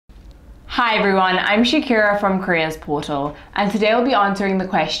Hi everyone, I'm Shakira from Careers Portal, and today we'll be answering the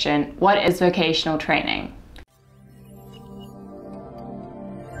question, what is vocational training?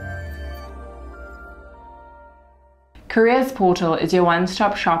 Careers Portal is your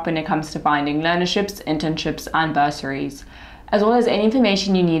one-stop shop when it comes to finding learnerships, internships, and bursaries, as well as any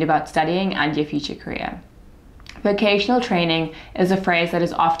information you need about studying and your future career. Vocational training is a phrase that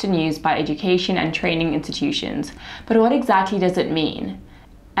is often used by education and training institutions, but what exactly does it mean?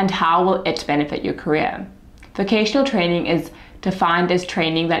 And how will it benefit your career? Vocational training is defined as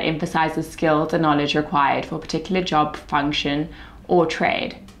training that emphasizes skills and knowledge required for a particular job, function, or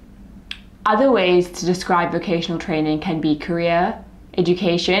trade. Other ways to describe vocational training can be career,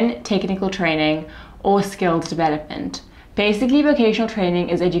 education, technical training, or skills development. Basically, vocational training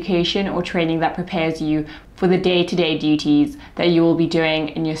is education or training that prepares you for the day-to-day duties that you will be doing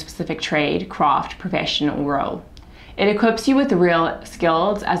in your specific trade, craft, profession, or role. It equips you with real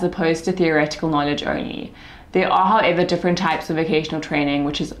skills as opposed to theoretical knowledge only. There are, however, different types of vocational training,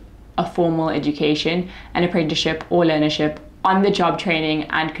 which is a formal education, an apprenticeship or learnership, on-the-job training,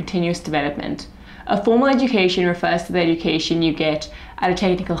 and continuous development. A formal education refers to the education you get at a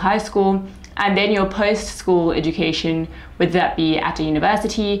technical high school, and then your post-school education, whether that be at a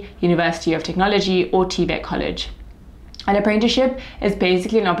university, University of Technology, or TVET college. An apprenticeship is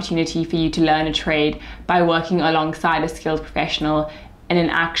basically an opportunity for you to learn a trade by working alongside a skilled professional in an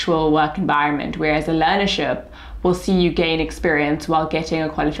actual work environment, whereas a learnership will see you gain experience while getting a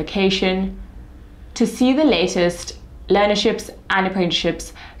qualification. To see the latest learnerships and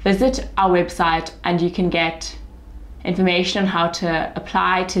apprenticeships, visit our website and you can get information on how to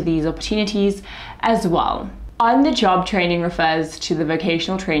apply to these opportunities as well. On-the-job training refers to the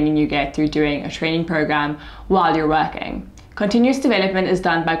vocational training you get through doing a training program while you're working. Continuous development is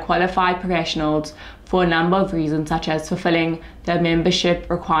done by qualified professionals for a number of reasons, such as fulfilling the membership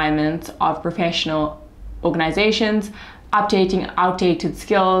requirements of professional organizations, updating outdated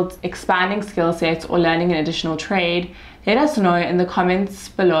skills, expanding skill sets, or learning an additional trade. Let us know in the comments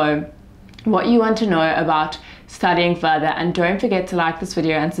below what you want to know about studying further, and don't forget to like this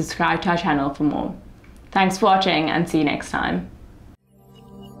video and subscribe to our channel for more. Thanks for watching and see you next time.